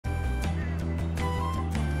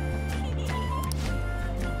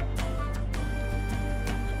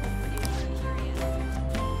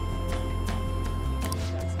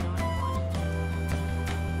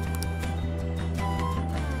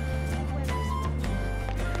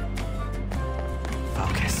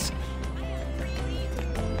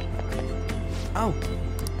Oh.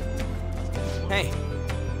 Hey.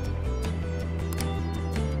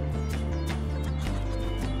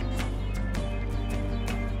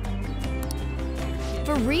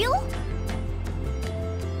 For real?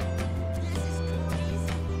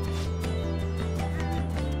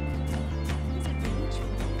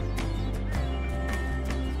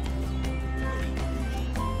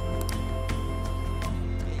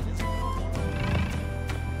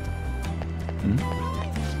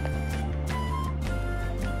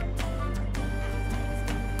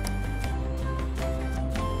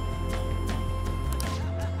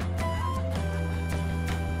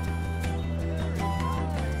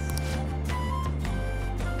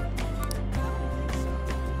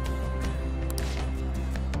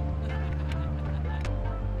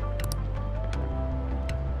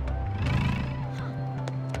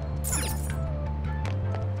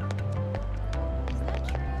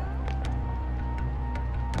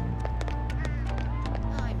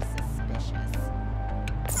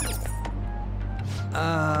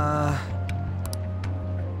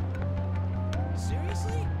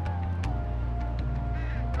 Seriously?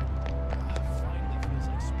 Finally feels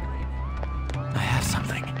like spring. I have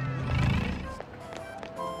something.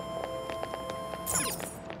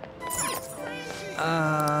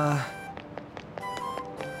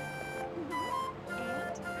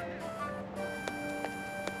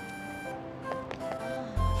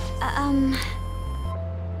 Um...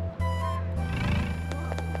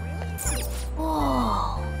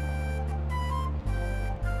 Whoa.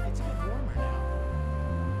 It's a bit warmer now.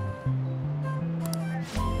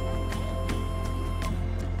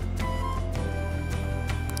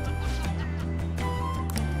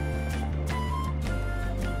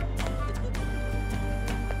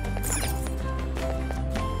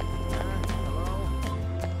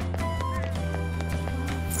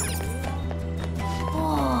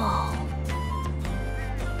 Whoa.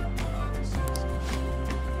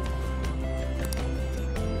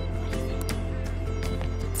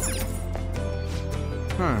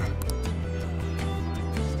 Huh.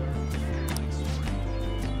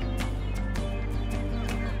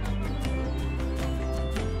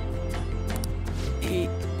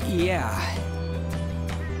 Yeah.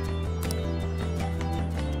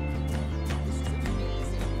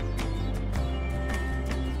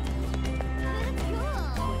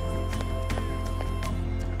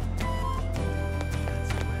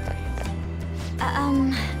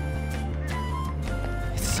 Um...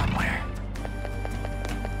 It's somewhere.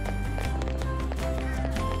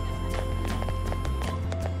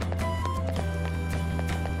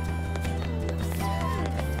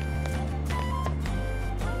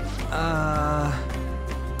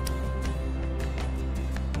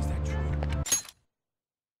 Is that true?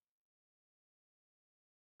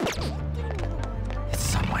 It's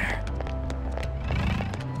somewhere.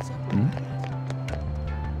 What's up with that?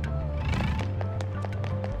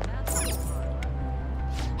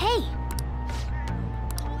 Hey!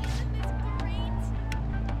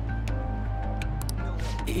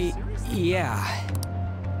 Yeah.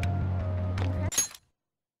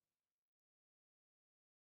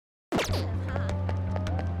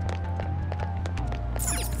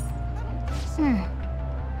 Hmm.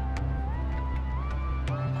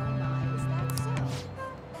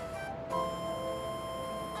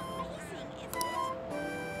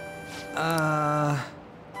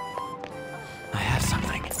 I have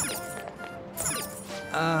something.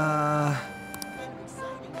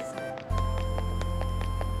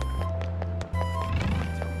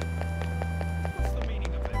 What's the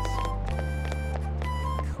meaning of this?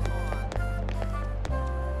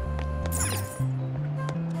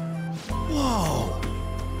 Whoa!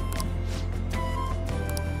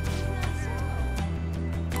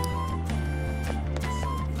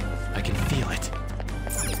 I can feel it.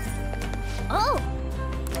 Oh!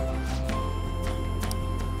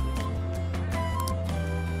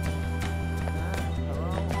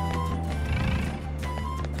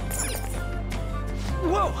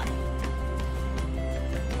 Whoa!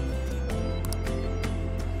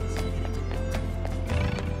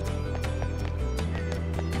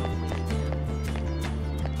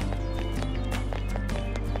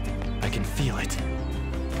 I can feel it.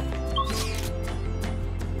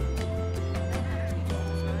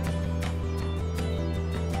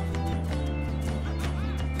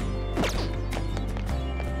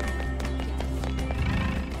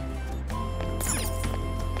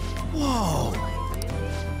 Whoa!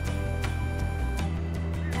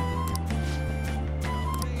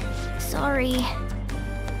 Sorry.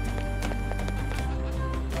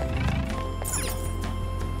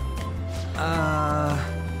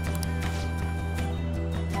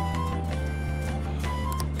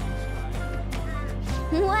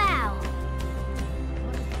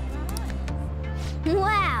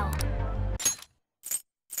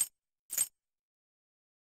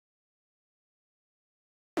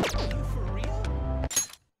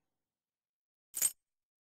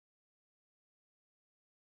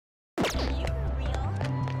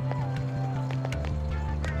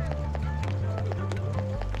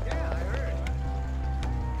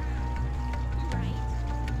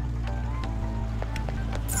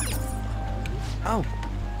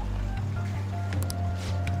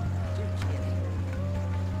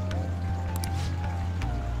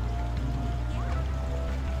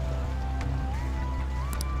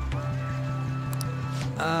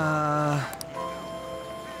 Wow!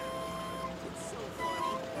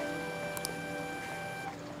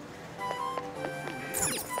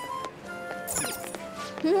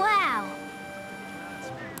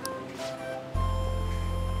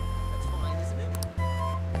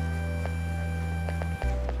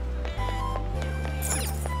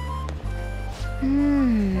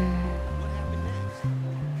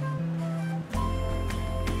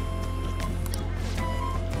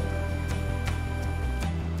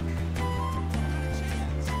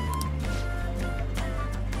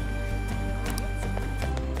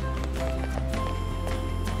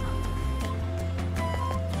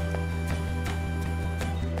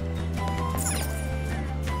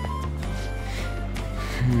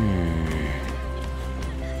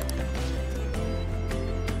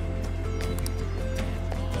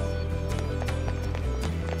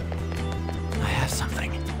 I have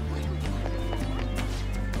something.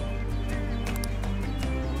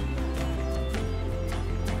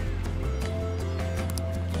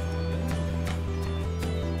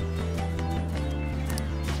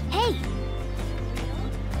 Hey!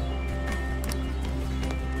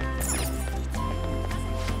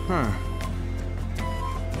 Huh.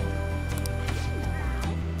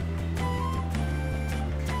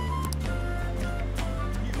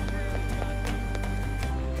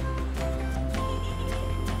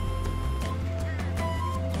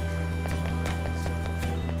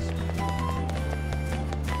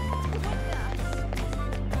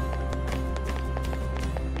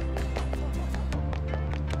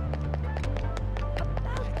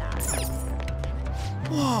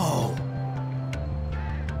 Whoa!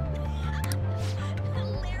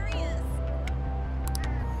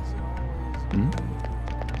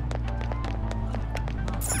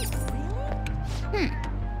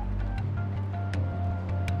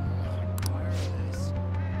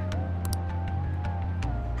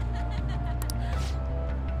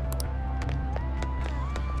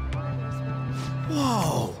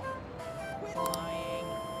 Whoa! Quit lying.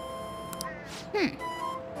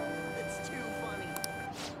 It's too funny.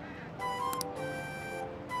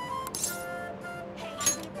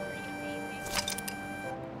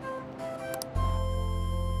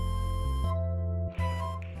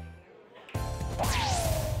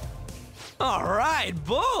 All right,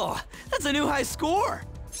 Bull! That's a new high score!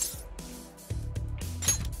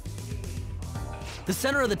 The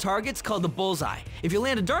center of the target's called the bullseye. If you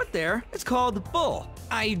land a dart there, it's called bull.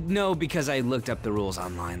 I know because I looked up the rules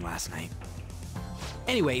online last night.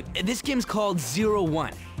 Anyway, this game's called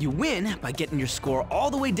 0-1. You win by getting your score all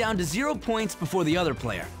the way down to 0 points before the other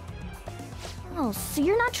player. Oh, so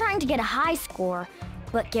you're not trying to get a high score,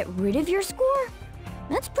 but get rid of your score?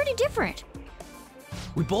 That's pretty different.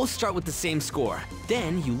 We both start with the same score.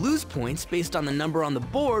 Then you lose points based on the number on the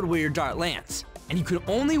board where your dart lands. And you can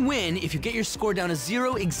only win if you get your score down to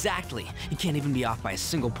 0 exactly. You can't even be off by a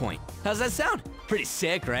single point. How's that sound? Pretty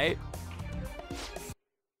sick, right?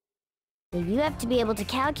 So you have to be able to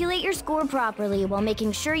calculate your score properly while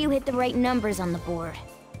making sure you hit the right numbers on the board.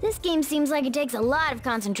 This game seems like it takes a lot of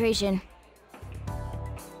concentration.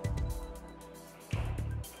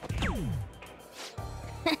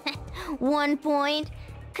 One point?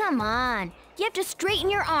 Come on. You have to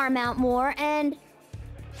straighten your arm out more and...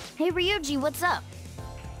 Hey Ryuji, what's up?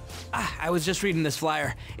 I was just reading this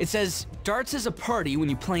flyer. It says, darts is a party when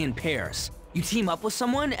you play in pairs. You team up with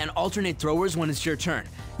someone and alternate throwers when it's your turn.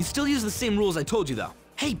 You still use the same rules I told you though.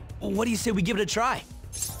 Hey, what do you say we give it a try?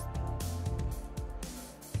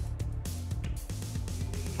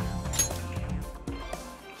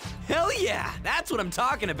 Hell yeah, that's what I'm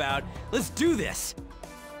talking about. Let's do this.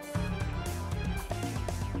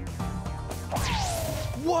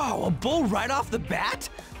 Whoa, a bull right off the bat?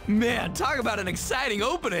 Man, talk about an exciting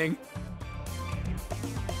opening.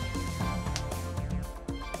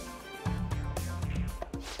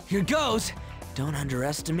 Here goes. Don't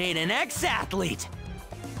underestimate an ex-athlete.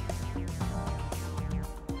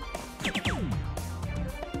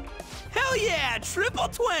 Hell yeah, triple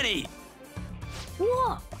 20.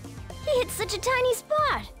 Whoa! He hit such a tiny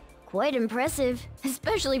spot! Quite impressive,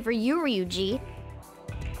 especially for you, Ryuji.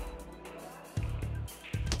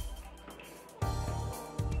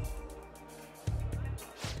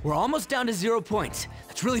 We're almost down to 0 points.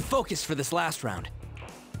 Let's really focus for this last round.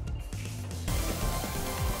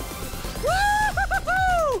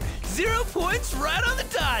 Woo-hoo-hoo-hoo! 0 points right on the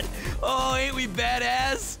dot. Oh, ain't we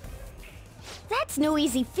badass? That's no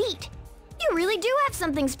easy feat. You really do have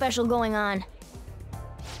something special going on.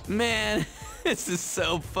 Man, this is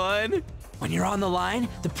so fun. When you're on the line,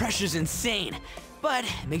 the pressure's insane, but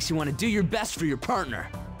it makes you want to do your best for your partner.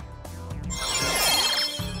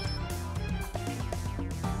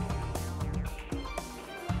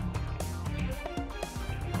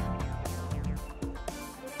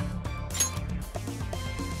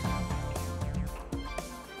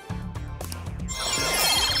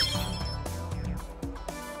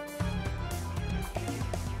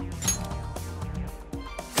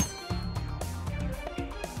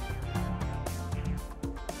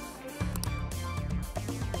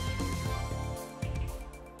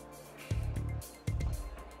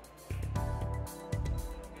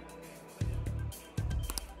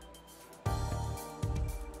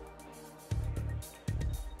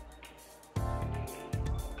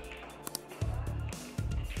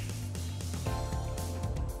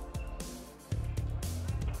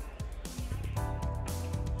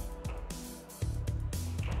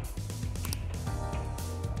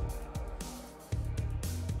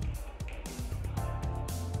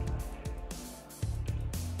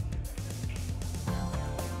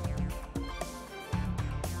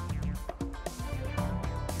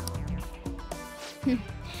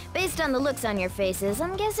 Based on the looks on your faces,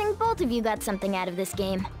 I'm guessing both of you got something out of this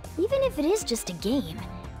game. Even if it is just a game,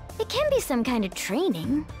 it can be some kind of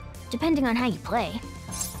training, depending on how you play.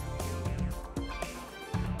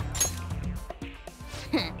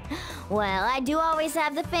 Well, I do always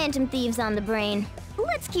have the Phantom Thieves on the brain.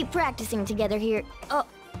 Let's keep practicing together here.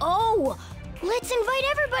 Oh! Let's invite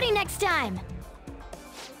everybody next time!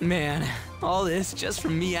 Man, all this just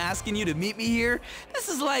from me asking you to meet me here? This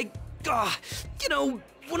is like,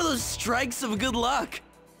 one of those strikes of good luck.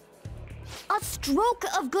 A stroke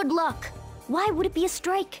of good luck. Why would it be a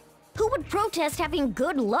strike? Who would protest having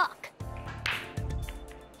good luck?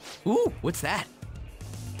 Ooh, what's that?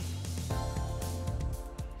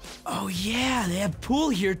 Oh yeah, they have pool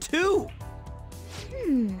here too.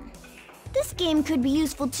 This game could be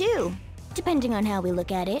useful too, depending on how we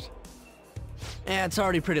look at it. Yeah, it's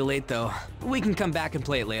already pretty late though. We can come back and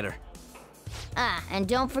play it later. Ah, and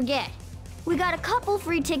don't forget, we got a couple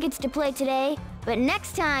free tickets to play today, but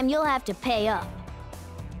next time you'll have to pay up.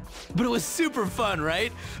 But it was super fun,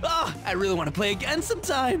 right? Oh, I really want to play again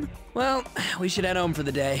sometime. Well, we should head home for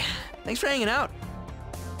the day. Thanks for hanging out.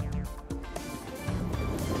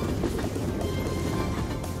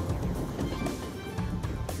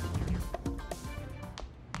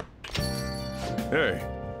 Hey.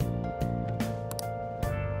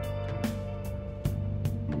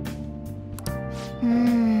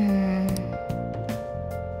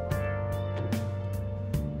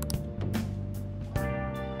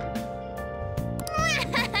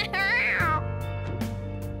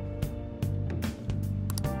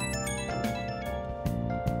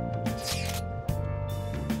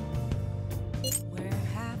 Where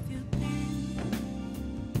have you been?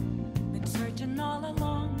 Been searching all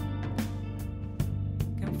along,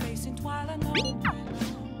 confessing while I know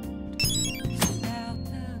without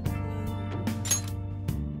a clue,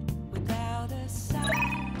 without a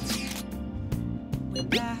sign,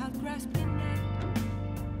 without grasping it.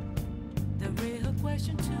 The real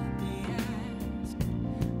question to be asked: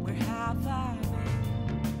 where have I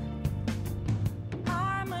been?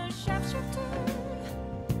 I'm a sharpshooter.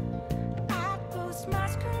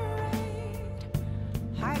 Masquerade,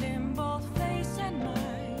 hiding both face and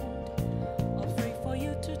mind, all free for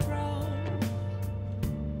you to draw.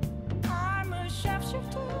 I'm a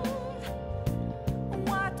sharpshooter.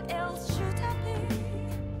 What else should I be?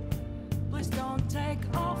 Please don't take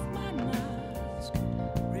off my mask,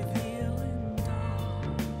 revealing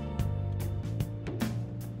dawn.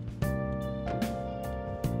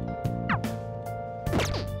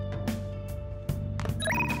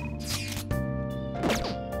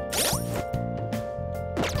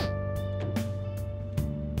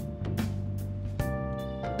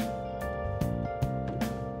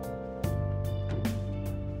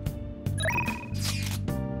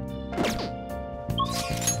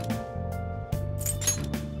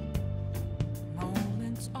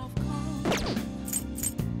 Moments of calm,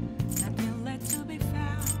 nothing left to be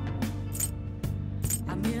found.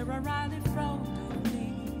 A mirror right in front of me,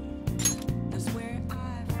 that's where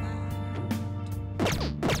I found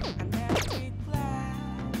an empty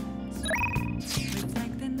glass,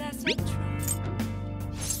 reflecting as a tree.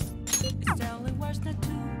 It's telling words not to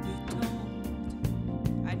be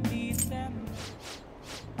told. I need them.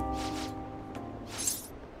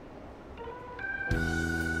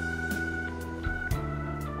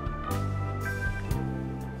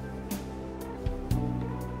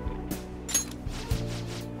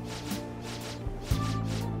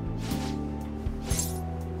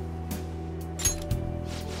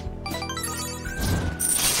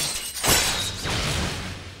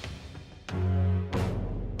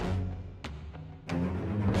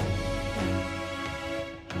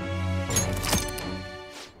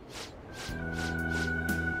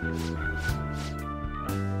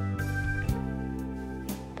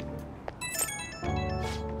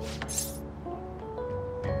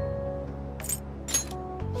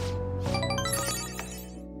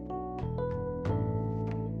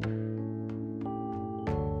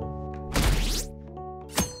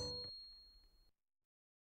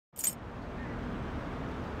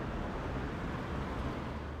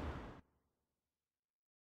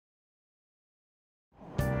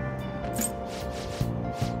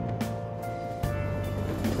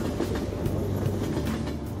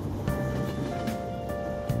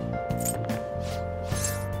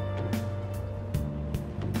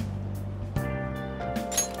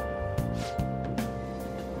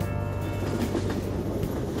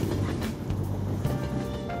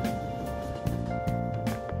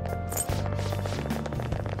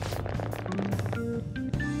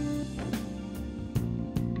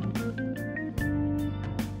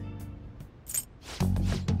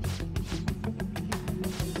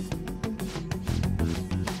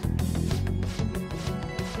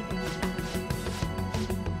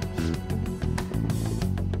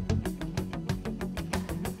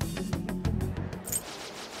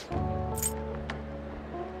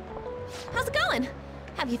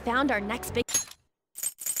 We found our next big...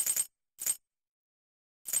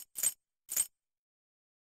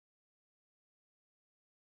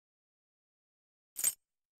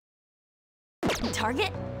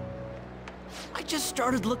 target? I just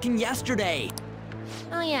started looking yesterday.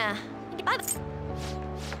 Oh yeah.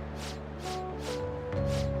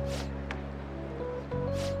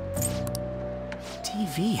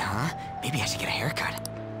 TV, huh? Maybe I should get a haircut.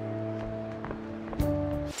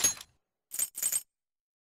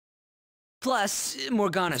 Plus,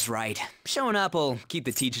 Morgana's right. Showing up will keep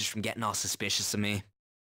the teachers from getting all suspicious of me.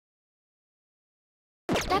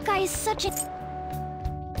 That guy is such a...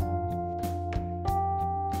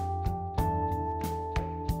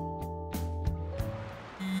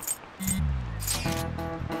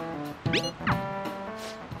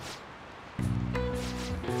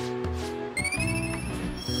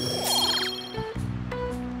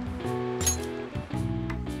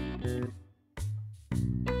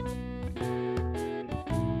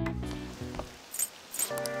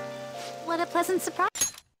 What a pleasant surprise.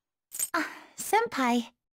 Senpai.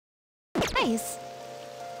 Nice.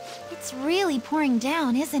 It's really pouring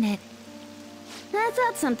down, isn't it? I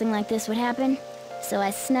thought something like this would happen. So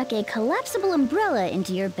I snuck a collapsible umbrella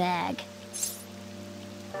into your bag.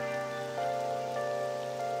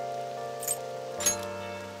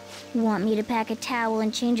 Want me to pack a towel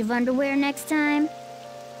and change of underwear next time?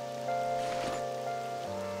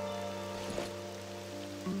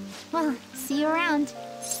 Well, see you around.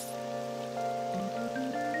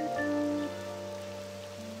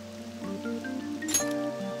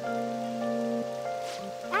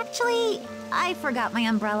 Actually, I forgot my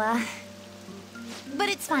umbrella. But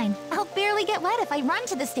it's fine. I'll barely get wet if I run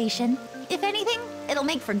to the station. If anything, it'll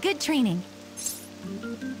make for good training.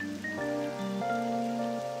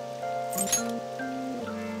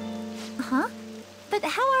 Huh? But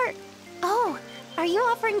how are... Oh, are you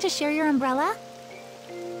offering to share your umbrella?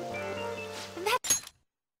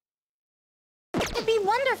 That'd be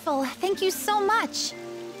wonderful. Thank you so much.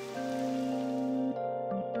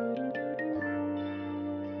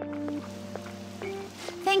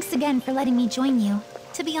 Thanks again for letting me join you.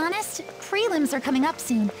 To be honest, prelims are coming up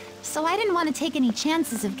soon, so I didn't want to take any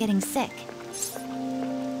chances of getting sick.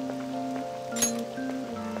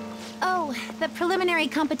 Oh, the preliminary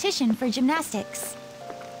competition for gymnastics.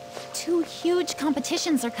 2 huge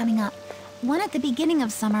competitions are coming up. One at the beginning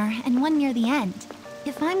of summer and one near the end.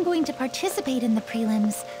 If I'm going to participate in the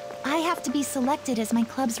prelims, I have to be selected as my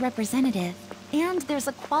club's representative. And there's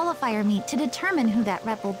a qualifier meet to determine who that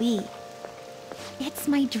rep will be. It's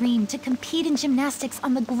my dream to compete in gymnastics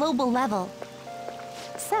on the global level.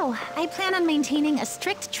 So, I plan on maintaining a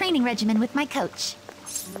strict training regimen with my coach.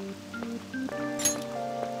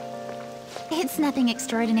 It's nothing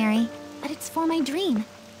extraordinary, but it's for my dream.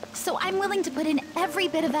 So I'm willing to put in every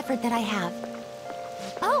bit of effort that I have.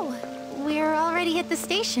 Oh, we're already at the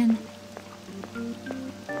station.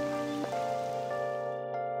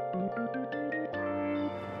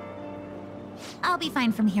 I'll be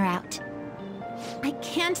fine from here out. I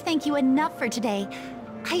can't thank you enough for today.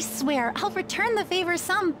 I swear, I'll return the favor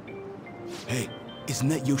some... Hey, isn't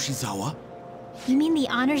that Yoshizawa? You mean the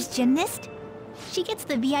honors gymnast? She gets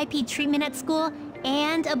the VIP treatment at school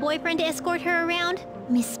and a boyfriend to escort her around?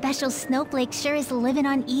 Miss Special Snowflake sure is living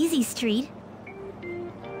on Easy Street.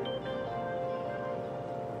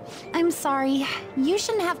 I'm sorry. You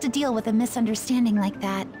shouldn't have to deal with a misunderstanding like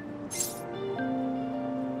that.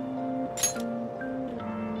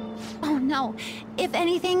 Oh no. If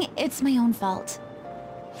anything, it's my own fault.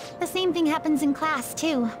 The same thing happens in class,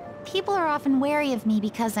 too. People are often wary of me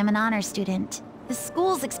because I'm an honor student. The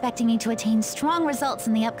school's expecting me to attain strong results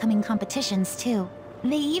in the upcoming competitions, too.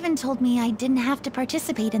 They even told me I didn't have to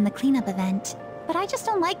participate in the cleanup event. But I just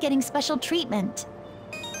don't like getting special treatment.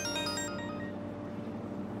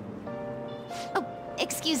 Oh,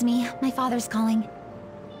 excuse me. My father's calling.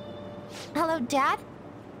 Hello, Dad?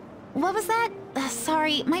 What was that?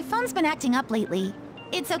 Sorry, my phone's been acting up lately.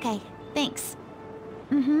 It's okay. Thanks.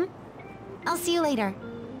 I'll see you later.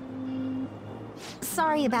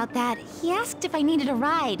 Sorry about that. He asked if I needed a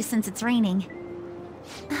ride since it's raining.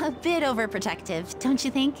 A bit overprotective, don't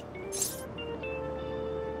you think?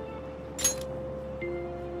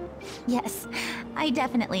 Yes, I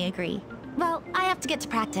definitely agree. Well, I have to get to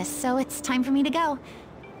practice, so it's time for me to go.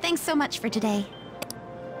 Thanks so much for today.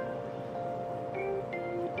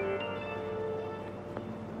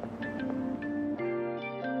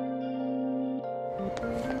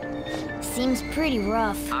 Seems pretty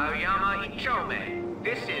rough. Aoyama Ichome.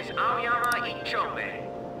 This is Aoyama Ichome.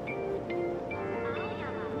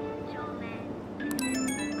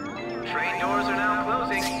 Train doors are now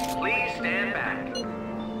closing. Please stand back.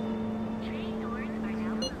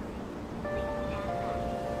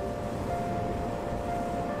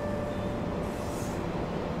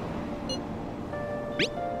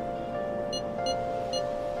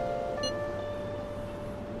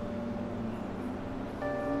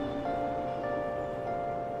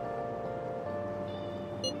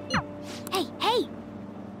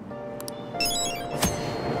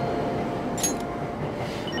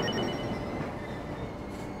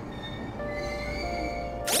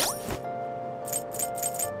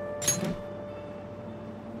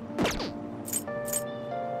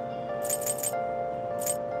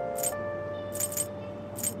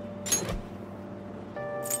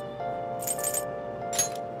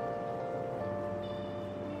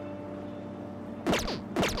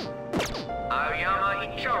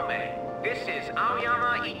 Ichome. This is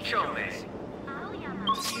Aoyama Ichome.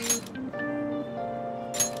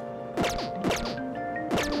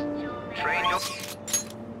 Train doors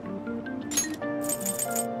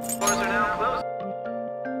are now closed.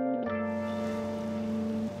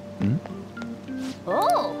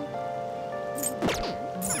 Oh!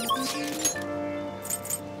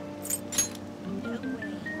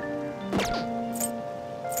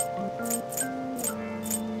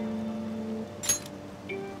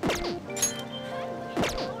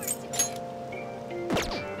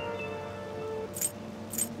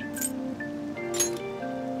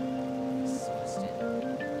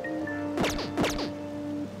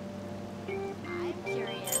 I'm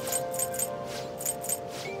curious.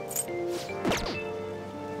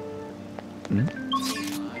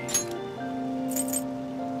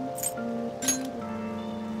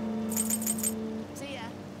 See ya.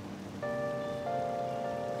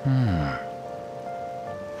 I'm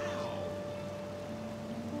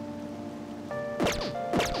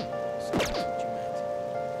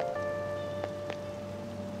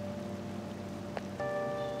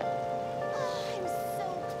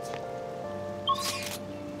soaked.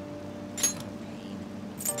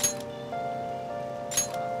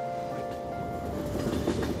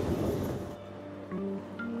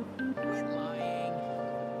 Quit lying.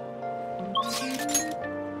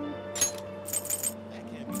 That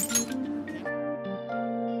can't be true.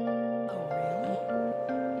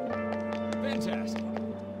 Fantastic.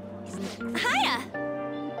 Hiya!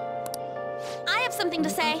 I have something to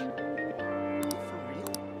say. For real?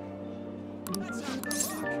 That's not the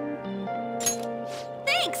luck.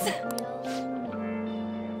 Thanks!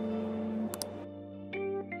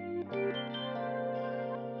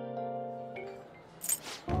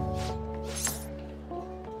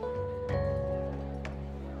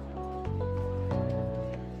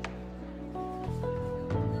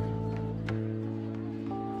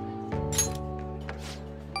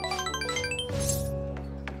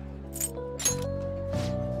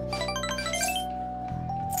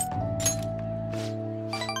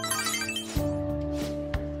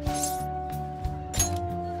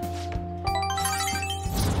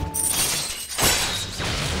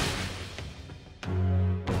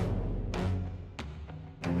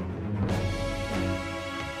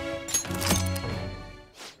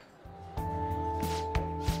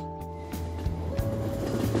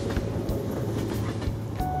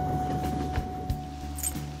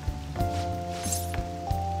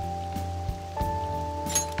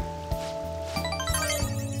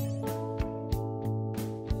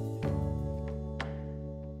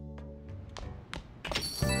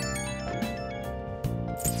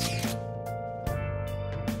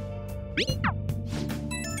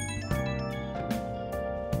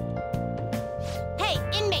 Hey,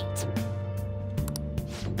 inmate!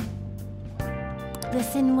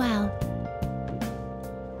 Listen well.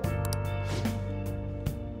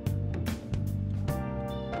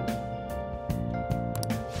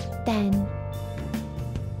 Then,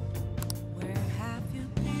 Where have you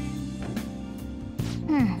been?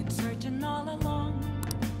 Been searching all along,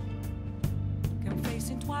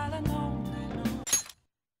 confessing while alone and on.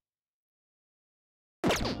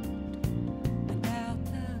 Without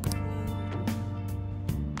the clue,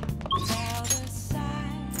 without a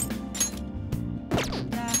sign,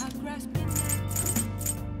 without grasping it,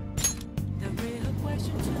 the real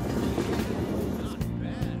question to me is,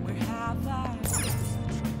 where have I been?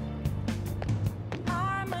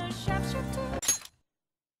 I'm a sharpshooter.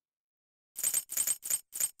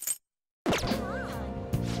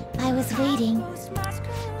 I was waiting.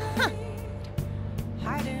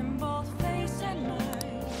 Hiding both face and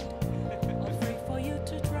mind, afraid for you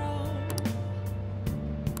to draw.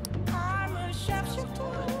 I'm a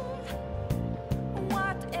sharpshooter.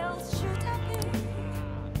 What else should I be?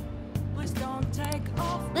 Please don't take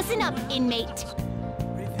off. Listen up, inmate.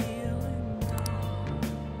 Revealing dawn.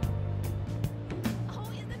 Oh,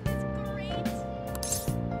 isn't this great?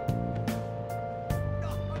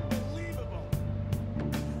 Unbelievable.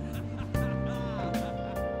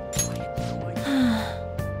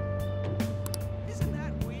 Isn't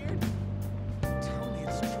that weird? Tell me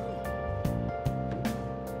it's true.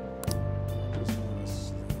 I just want to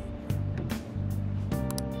sleep.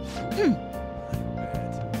 I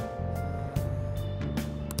bet.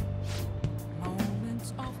 Moments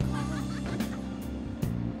of calm,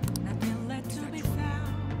 nothing left to be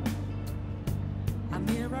found. A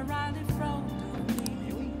mirror right in front of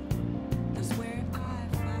me. That's where I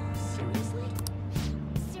found. Seriously?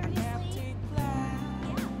 Seriously? Empty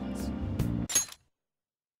glass.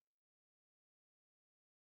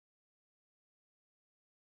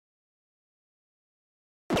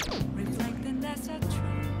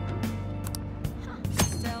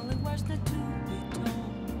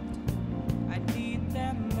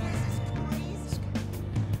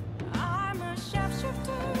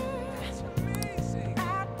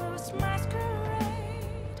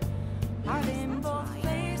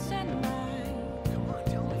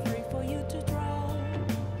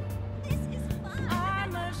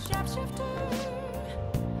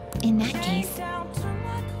 please. Down to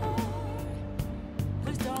my core.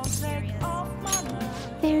 Please don't take off my mind.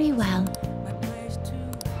 Very well. My place to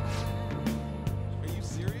hide. Are you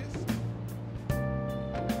serious?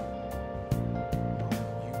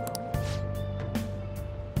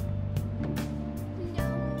 No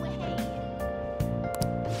way.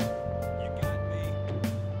 You got me.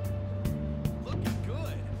 Looking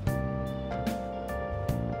good.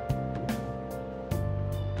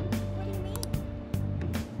 What do you mean?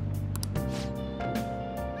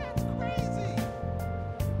 That's crazy.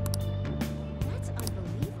 That's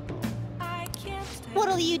unbelievable. I can't stay.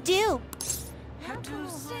 What'll you do? Have to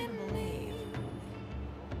simply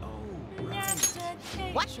Oh,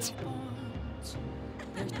 investigate What? your bones.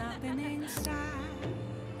 There's nothing inside.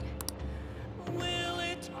 Will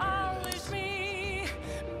it always be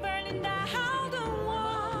burning down the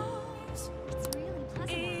walls? It's really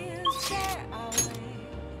pleasant. Is there a way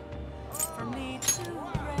for me to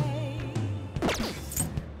break?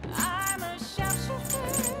 I'm a shapeshifter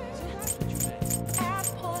at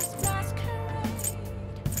Post Masquerade.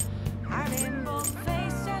 Hiding both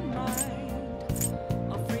face and mind,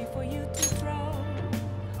 all free for you to throw.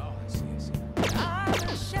 oh, I see, I see. I'm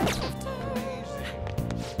a shapeshifter.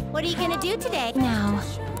 What are you gonna do today? Now,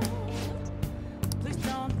 Please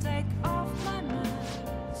don't take off my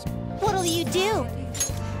mask. what'll you do?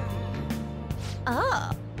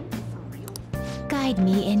 Oh. Guide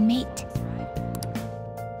me, inmate.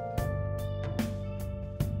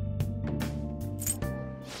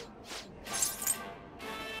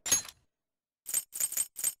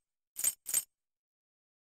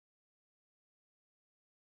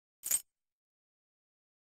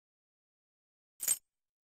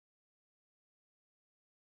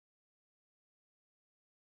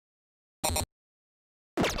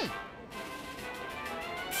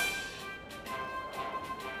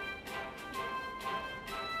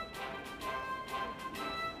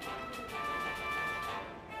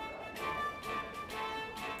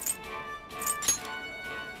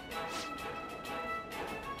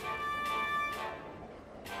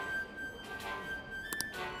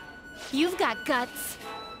 You've got guts.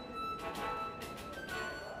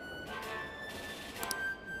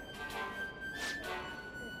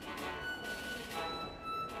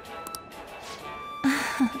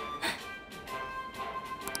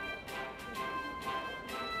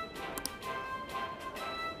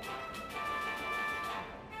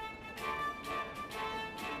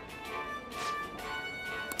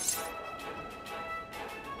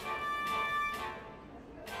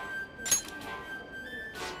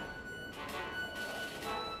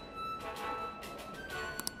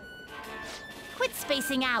 Quit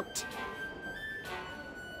spacing out.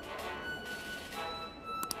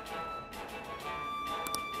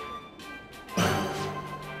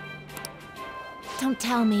 Don't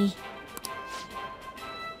tell me.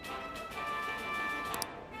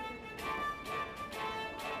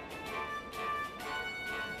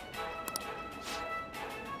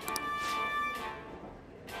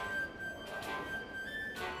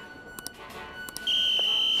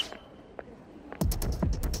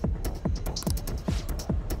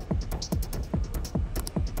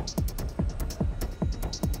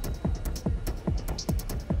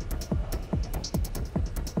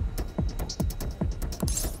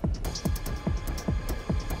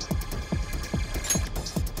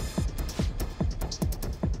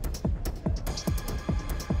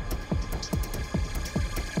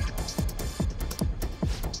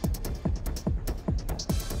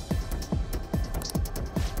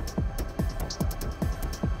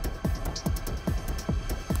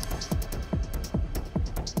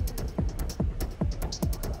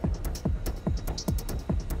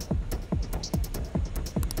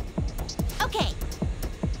 Okay.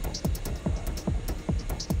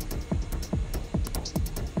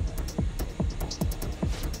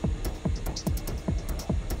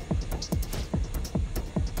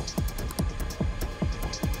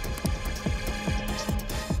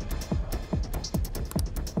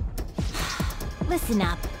 Listen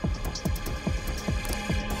up.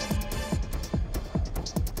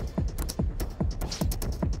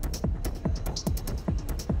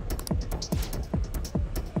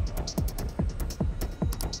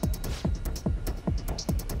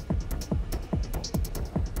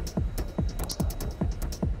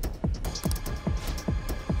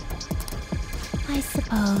 I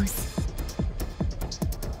suppose.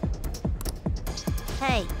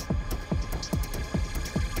 Hey.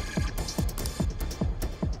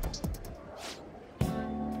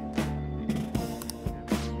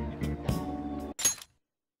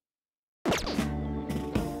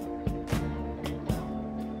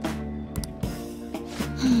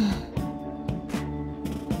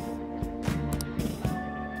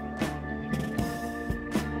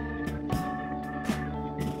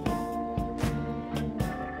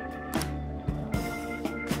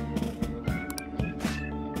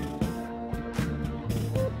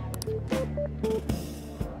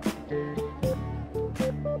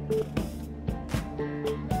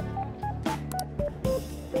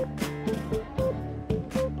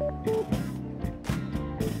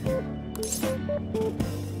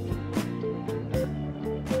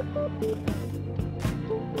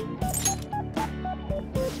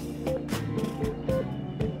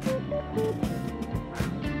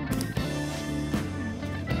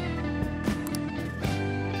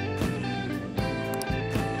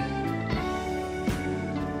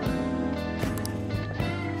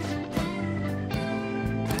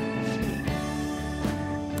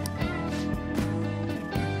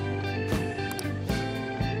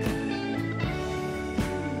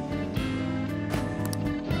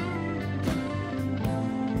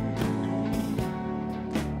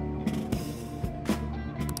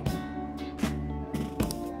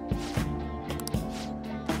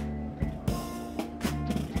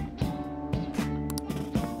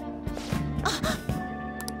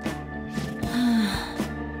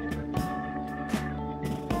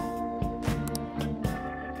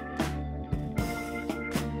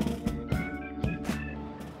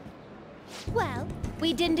 Well,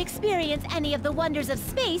 we didn't experience any of the wonders of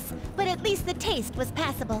space, but at least the taste was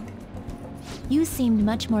passable. You seemed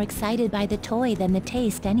much more excited by the toy than the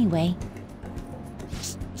taste anyway.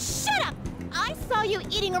 Shut up! I saw you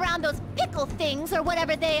eating around those pickle things or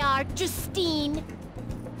whatever they are, Justine.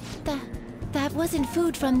 That wasn't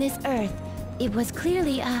food from this Earth. It was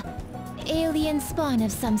clearly a alien spawn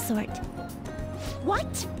of some sort.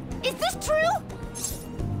 What? Is this true?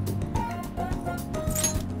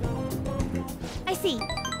 I see.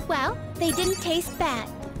 Well, they didn't taste bad.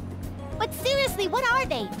 But seriously, what are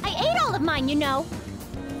they? I ate all of mine, you know.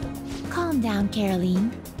 Calm down,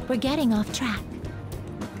 Caroline. We're getting off track.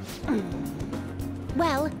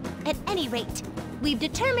 Well, at any rate, we've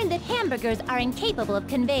determined that hamburgers are incapable of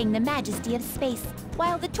conveying the majesty of space.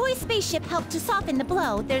 While the toy spaceship helped to soften the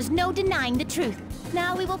blow, there's no denying the truth.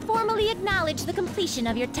 Now we will formally acknowledge the completion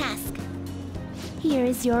of your task. Here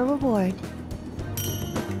is your reward.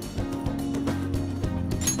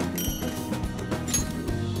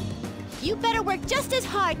 You better work just as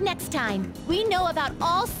hard next time. We know about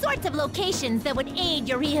all sorts of locations that would aid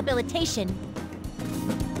your rehabilitation.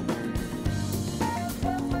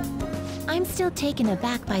 I'm still taken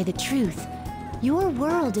aback by the truth. Your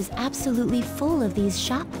world is absolutely full of these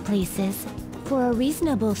shop places. For a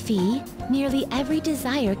reasonable fee, nearly every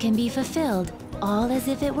desire can be fulfilled, all as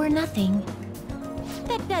if it were nothing.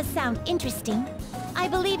 That does sound interesting. I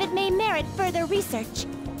believe it may merit further research.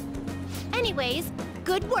 Anyways,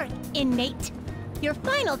 good work, inmate. Your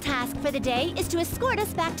final task for the day is to escort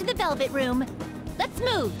us back to the Velvet Room. Let's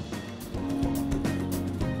move!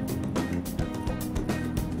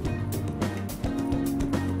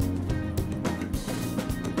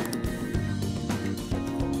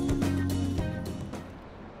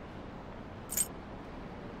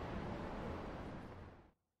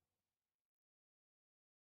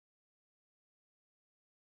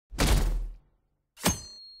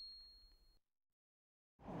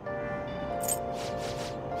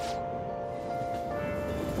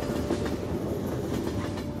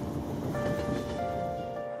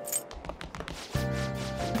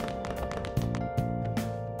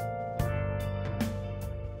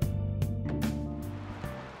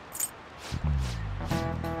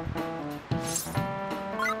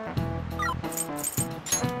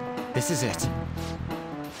 This is it.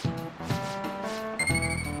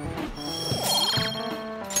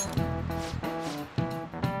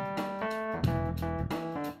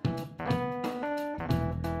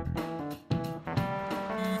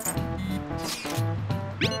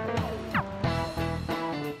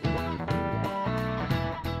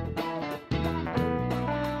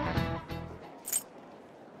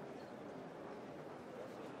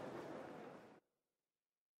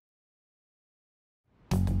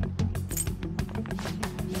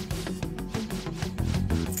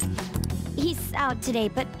 He's out today,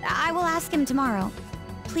 but I will ask him tomorrow.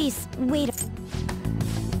 Please, wait a...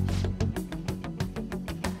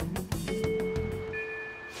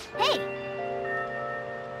 Hey!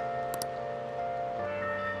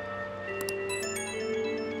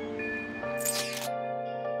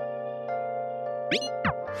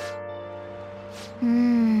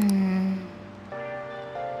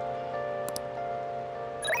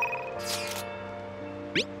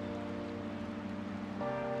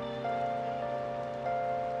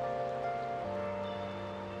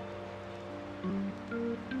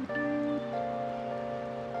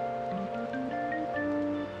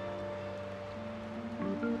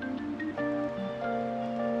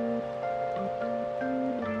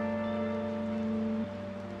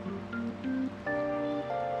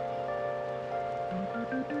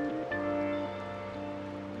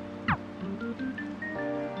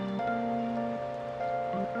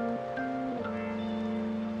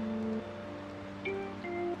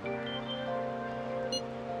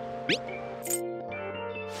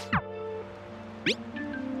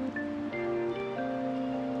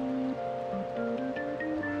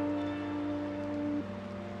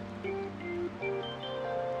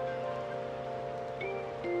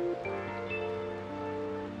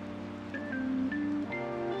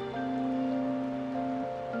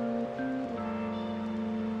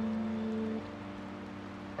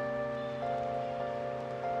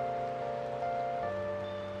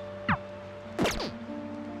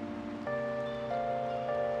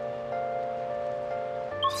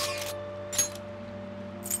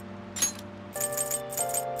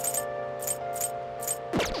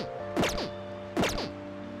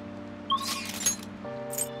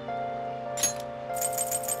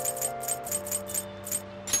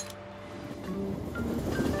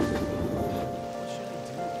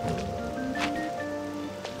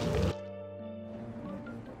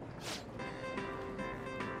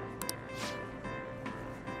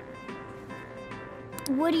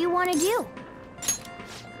 What do you want to do?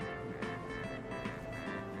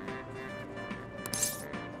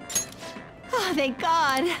 Oh, thank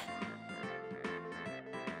God.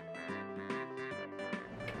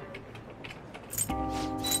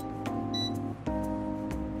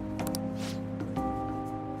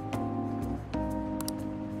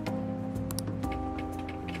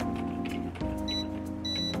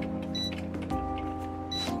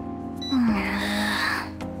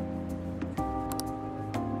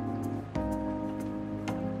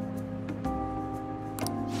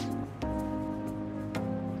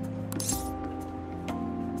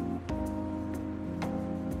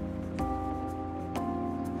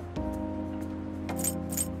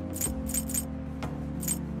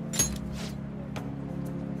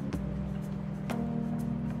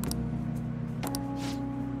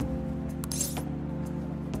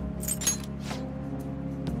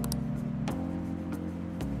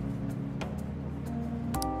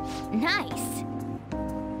 Nice.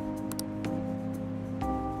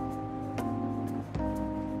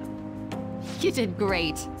 You did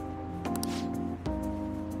great.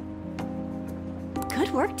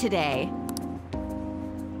 Good work today.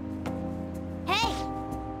 Hey!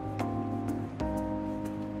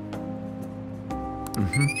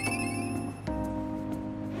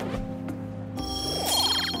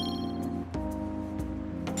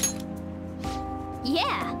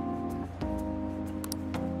 Yeah.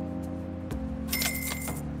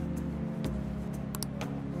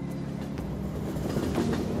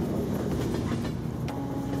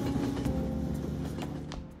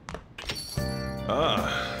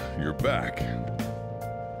 Ah, you're back.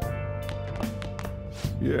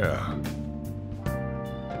 Yeah.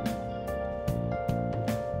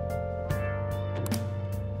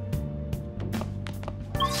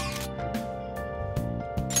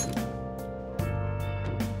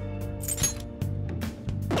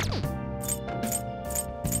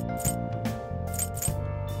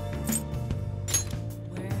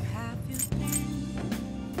 Where have you been?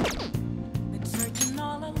 Been searching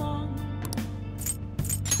all along,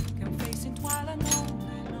 confessing while I know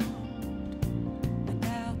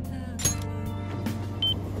without a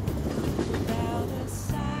clue, without a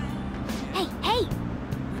sign, Hey, hey!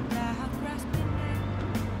 without grasping it.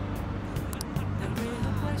 The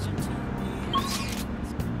real question to be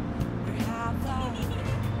asked: where have I been?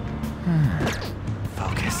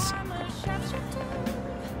 Focus. I'm a sharpshooter.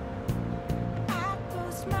 I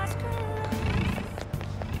post masquerade,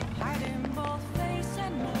 hiding both face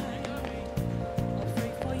and mind,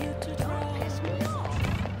 afraid for you to draw.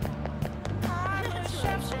 I'm a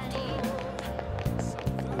sharpshooter.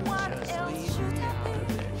 What else should I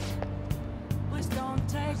be? Please don't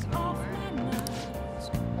take off my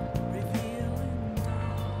mask, revealing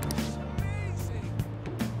dark.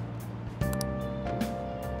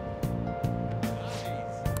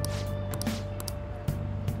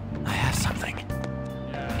 I have something.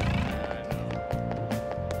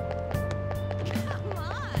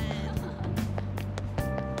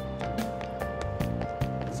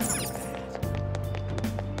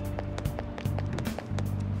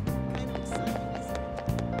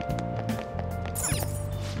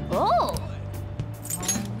 Oh!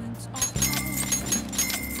 Moments of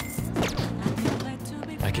calm, nothing led to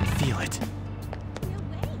be I can feel it.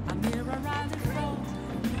 a mirror around the road.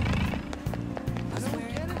 I swear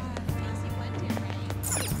I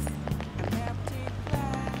an empty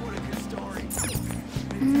glass. What a good story.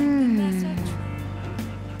 Message.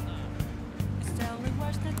 It's telling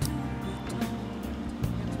words that to be told.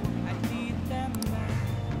 I need them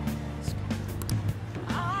mask.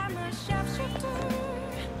 I'm a sharpshooter.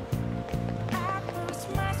 Apples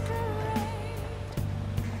masquerade.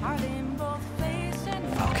 Hiding both face and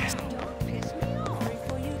Focus.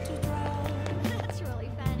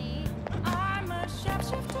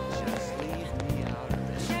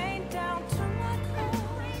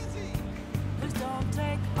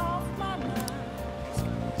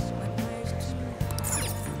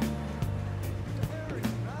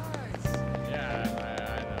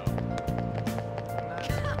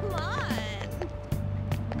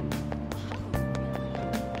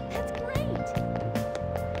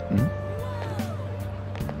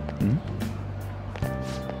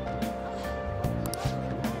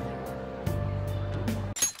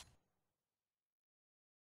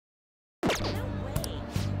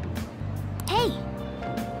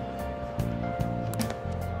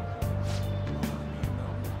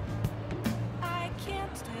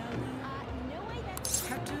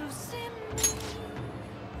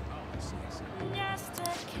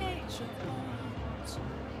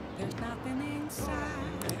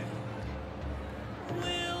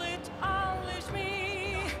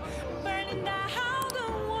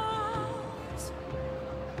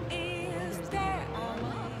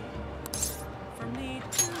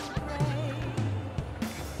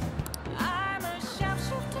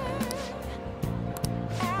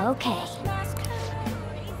 Okay.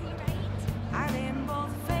 Hiding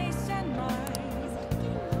both face and mind,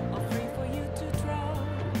 all free for you to draw.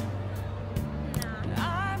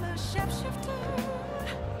 I'm a shapeshifter,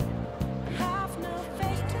 have no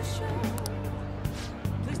face to show.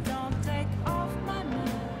 Please don't take off my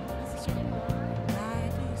mask,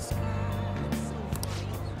 my disguise.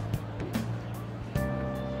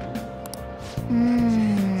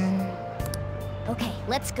 Okay,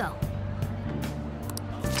 let's go.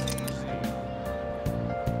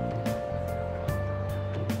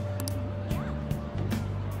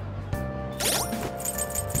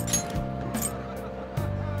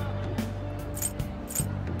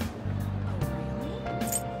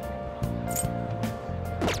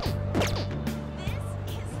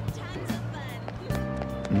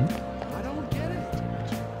 I don't get it.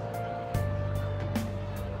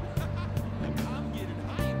 I'm getting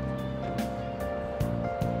hyped.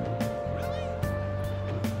 Really?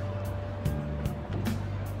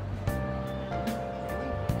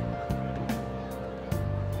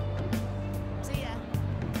 See ya.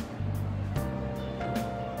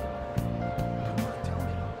 Come on, tell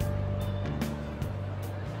me.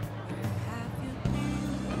 Have you been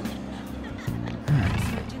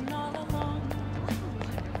searching all along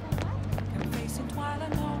and facing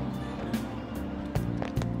twilight alone?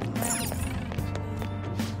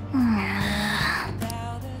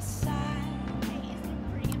 Without a sign,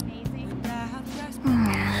 Pretty amazing. without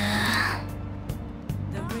response,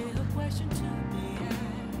 the real question to be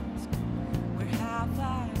asked: where have I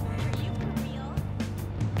been? Are you for real?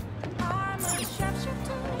 I'm a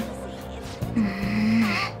shapeshifter,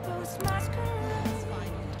 who's masquerade,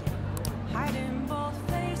 hiding both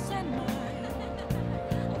face and mind,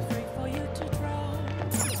 all free for you to draw.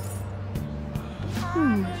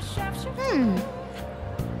 I'm a shapeshifter.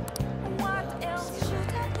 What else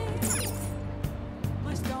should I be?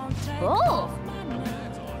 Please don't take Oh. off my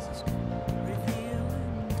mask,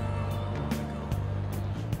 revealing dark.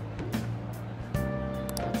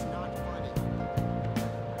 That's not funny.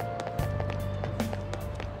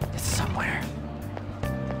 It's somewhere.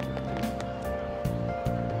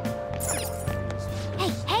 Hey,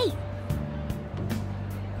 hey!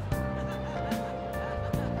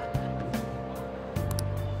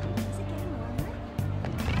 Is it getting warmer?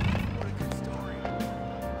 What a good story.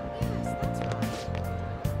 Yes, that's right.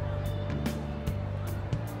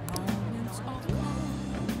 Moments of calm,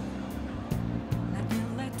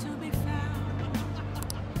 nothing left to be found.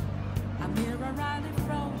 A mirror right in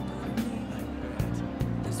front of me.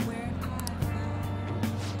 That's where I found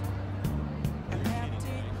an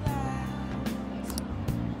empty glass,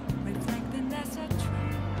 reflecting as a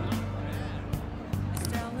tree. It's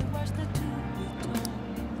telling what's the to be told.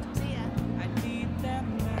 See ya. I need that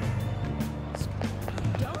mask.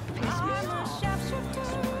 Don't piss me I'm a off. shapeshifter.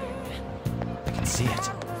 I can see it.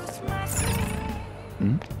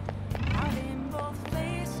 Out in both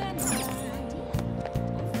face and mind,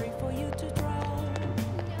 all free for you to draw.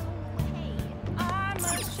 No way. I'm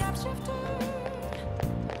a shapeshifter,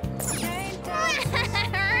 chained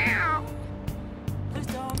down. Please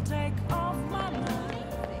don't take off my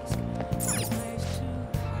mask. Place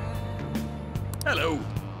to hide. Hello.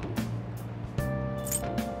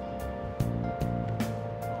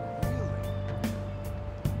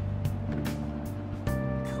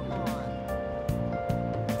 Come on.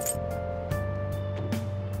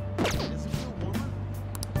 Does it feel warmer?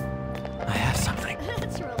 I have something.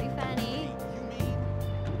 That's really funny. You mean?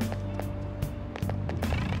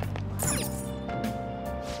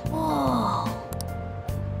 Whoa!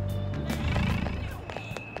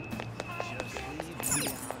 Just leave me out of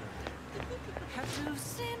it. Have you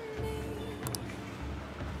seen me?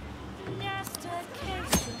 Just a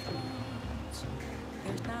case of bones.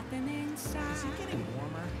 There's nothing inside. Is it getting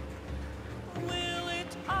warmer? Will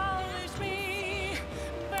it always be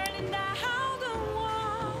burning down the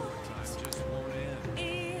walls? Time just won't end.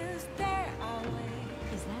 Is there a way?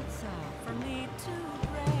 Is that so? For me to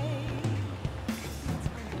break.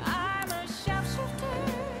 I'm a shapeshifter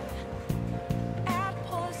at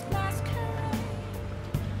Post Masquerade.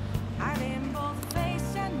 Hiding both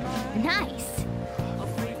face and mind. Nice! All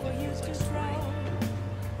free for you to draw.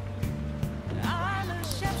 I'm a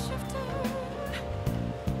shapeshifter.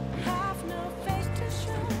 Have no face to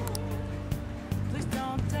show. Please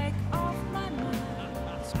don't take off my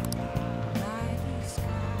mask. My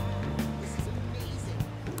disguise. This is amazing.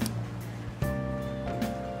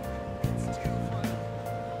 It's too funny.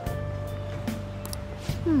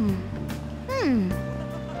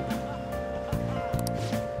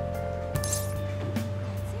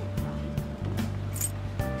 That's it, right?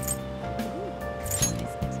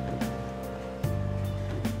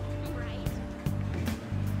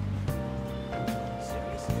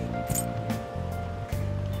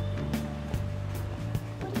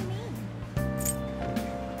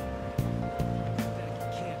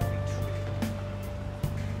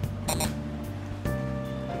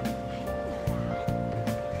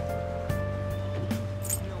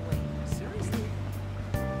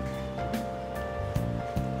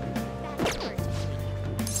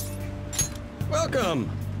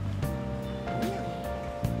 Welcome!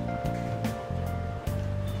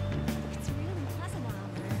 It's really pleasant out.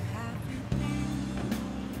 Have you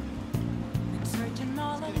been searching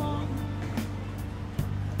all along?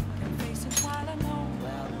 Can face it while alone.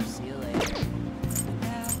 Well, see you later.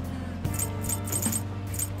 Without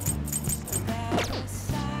that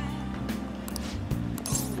aside,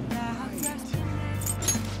 without resting it,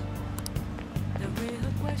 the real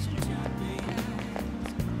question to be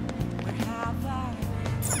asked: where have I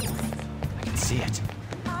been? I can see it.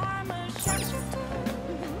 I'm a sharpshooter.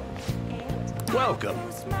 Welcome!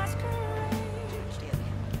 This masquerade,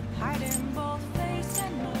 hiding both face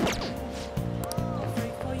and mind,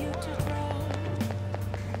 free for you to throw.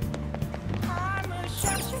 I'm a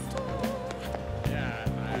sharpshooter.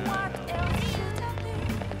 What else should I be?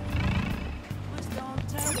 Please don't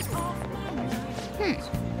take off my mind.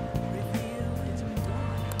 Reveal it to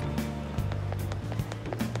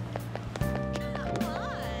Come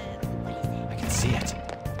on. What is it? I can see it.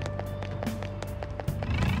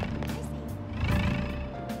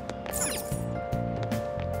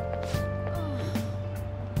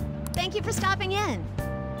 Thank you for stopping in.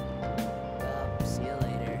 Well, see you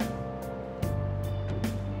later.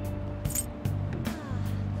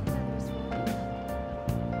 The weather's really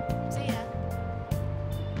good. See ya.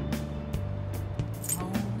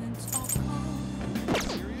 moments of calm.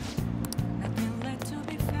 Nothing left to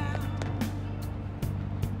be found.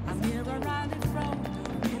 A mirror right in front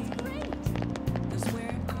of me. That's where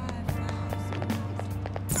I found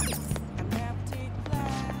an empty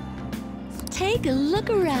glass. Take a look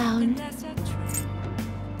around. That's a tree.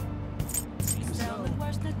 Tell the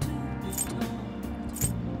words not to be told.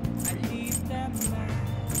 I leave them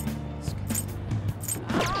mask.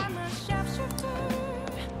 I'm a sharpshooter.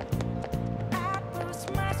 At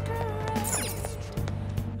first masquerade.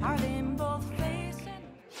 Heart in both face and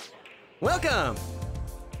Welcome!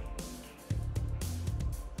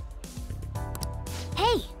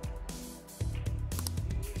 Hey,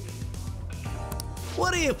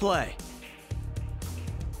 What do you play?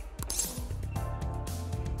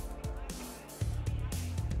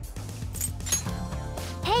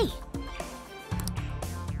 hey.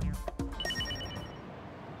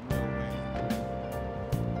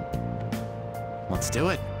 Let's do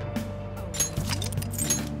it.